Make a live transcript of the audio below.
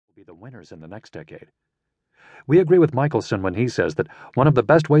be the winners in the next decade. We agree with Michelson when he says that one of the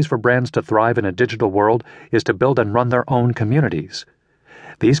best ways for brands to thrive in a digital world is to build and run their own communities.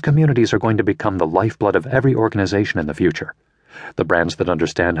 These communities are going to become the lifeblood of every organization in the future. The brands that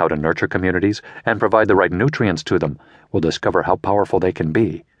understand how to nurture communities and provide the right nutrients to them will discover how powerful they can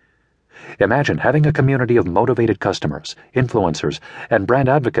be. Imagine having a community of motivated customers, influencers, and brand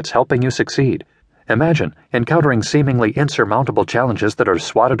advocates helping you succeed. Imagine encountering seemingly insurmountable challenges that are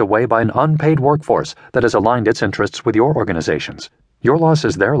swatted away by an unpaid workforce that has aligned its interests with your organization's. Your loss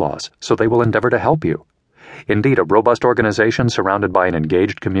is their loss, so they will endeavor to help you. Indeed, a robust organization surrounded by an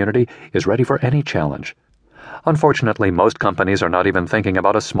engaged community is ready for any challenge. Unfortunately, most companies are not even thinking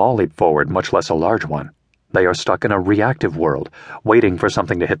about a small leap forward, much less a large one. They are stuck in a reactive world, waiting for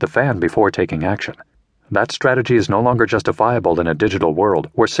something to hit the fan before taking action. That strategy is no longer justifiable in a digital world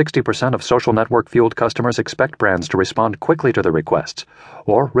where 60% of social network-fueled customers expect brands to respond quickly to their requests,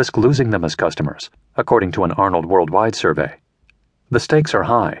 or risk losing them as customers, according to an Arnold Worldwide survey. The stakes are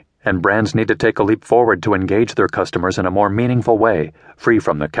high, and brands need to take a leap forward to engage their customers in a more meaningful way, free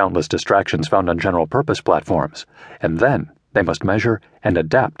from the countless distractions found on general-purpose platforms, and then they must measure and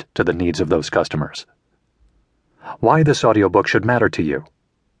adapt to the needs of those customers. Why this audiobook should matter to you.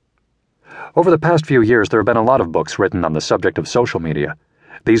 Over the past few years, there have been a lot of books written on the subject of social media.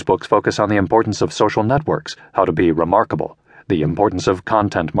 These books focus on the importance of social networks, how to be remarkable, the importance of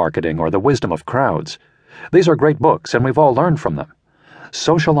content marketing, or the wisdom of crowds. These are great books, and we've all learned from them.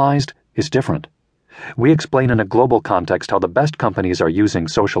 Socialized is different. We explain in a global context how the best companies are using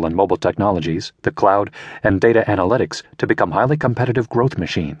social and mobile technologies, the cloud, and data analytics to become highly competitive growth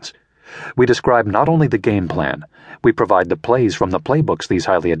machines. We describe not only the game plan, we provide the plays from the playbooks these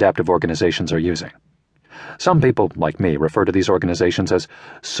highly adaptive organizations are using. Some people, like me, refer to these organizations as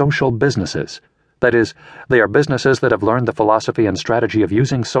social businesses. That is, they are businesses that have learned the philosophy and strategy of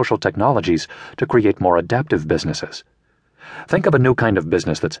using social technologies to create more adaptive businesses. Think of a new kind of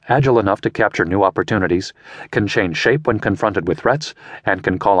business that's agile enough to capture new opportunities, can change shape when confronted with threats, and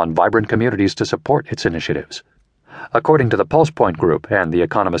can call on vibrant communities to support its initiatives. According to the Pulse Point Group and the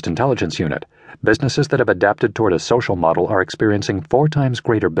Economist Intelligence Unit, businesses that have adapted toward a social model are experiencing 4 times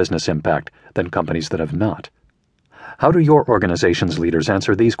greater business impact than companies that have not. How do your organization's leaders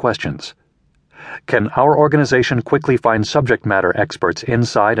answer these questions? Can our organization quickly find subject matter experts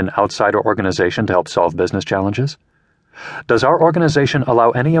inside and outside our organization to help solve business challenges? Does our organization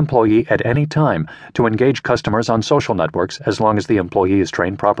allow any employee at any time to engage customers on social networks as long as the employee is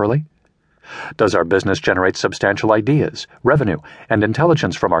trained properly? Does our business generate substantial ideas, revenue, and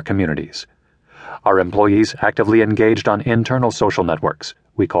intelligence from our communities? Are employees actively engaged on internal social networks,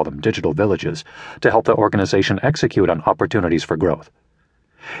 we call them digital villages, to help the organization execute on opportunities for growth?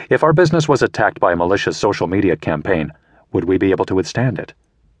 If our business was attacked by a malicious social media campaign, would we be able to withstand it?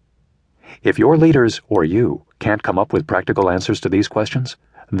 If your leaders, or you, can't come up with practical answers to these questions,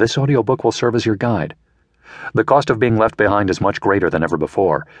 this audiobook will serve as your guide. The cost of being left behind is much greater than ever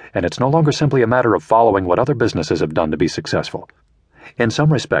before, and it's no longer simply a matter of following what other businesses have done to be successful. In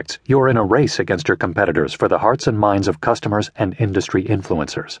some respects, you're in a race against your competitors for the hearts and minds of customers and industry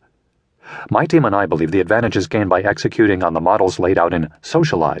influencers. My team and I believe the advantages gained by executing on the models laid out in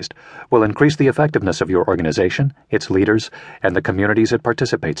Socialized will increase the effectiveness of your organization, its leaders, and the communities it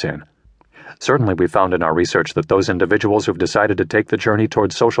participates in. Certainly, we found in our research that those individuals who've decided to take the journey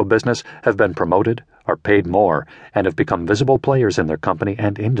towards social business have been promoted, are paid more, and have become visible players in their company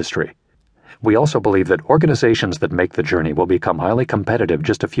and industry. We also believe that organizations that make the journey will become highly competitive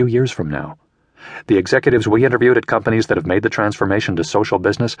just a few years from now. The executives we interviewed at companies that have made the transformation to social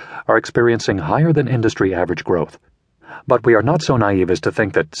business are experiencing higher than industry average growth. But we are not so naive as to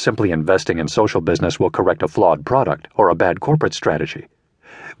think that simply investing in social business will correct a flawed product or a bad corporate strategy.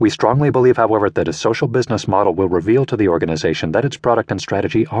 We strongly believe, however, that a social business model will reveal to the organization that its product and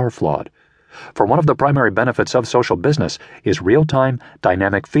strategy are flawed. For one of the primary benefits of social business is real-time,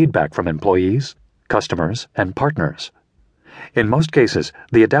 dynamic feedback from employees, customers, and partners. In most cases,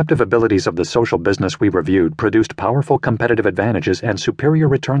 the adaptive abilities of the social business we reviewed produced powerful competitive advantages and superior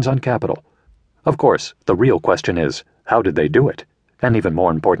returns on capital. Of course, the real question is, how did they do it? And even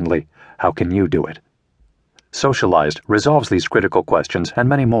more importantly, how can you do it? Socialized resolves these critical questions and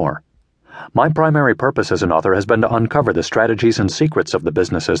many more. My primary purpose as an author has been to uncover the strategies and secrets of the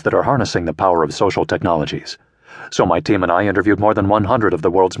businesses that are harnessing the power of social technologies. So my team and I interviewed more than 100 of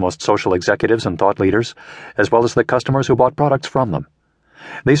the world's most social executives and thought leaders, as well as the customers who bought products from them.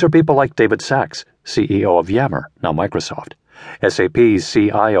 These are people like David Sachs, CEO of Yammer, now Microsoft, SAP's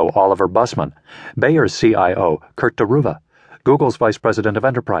CIO Oliver Bussman, Bayer's CIO Kurt DeRuva, Google's Vice President of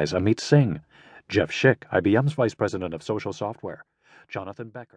Enterprise Amit Singh, Jeff Schick, IBM's Vice President of Social Software, Jonathan Becker.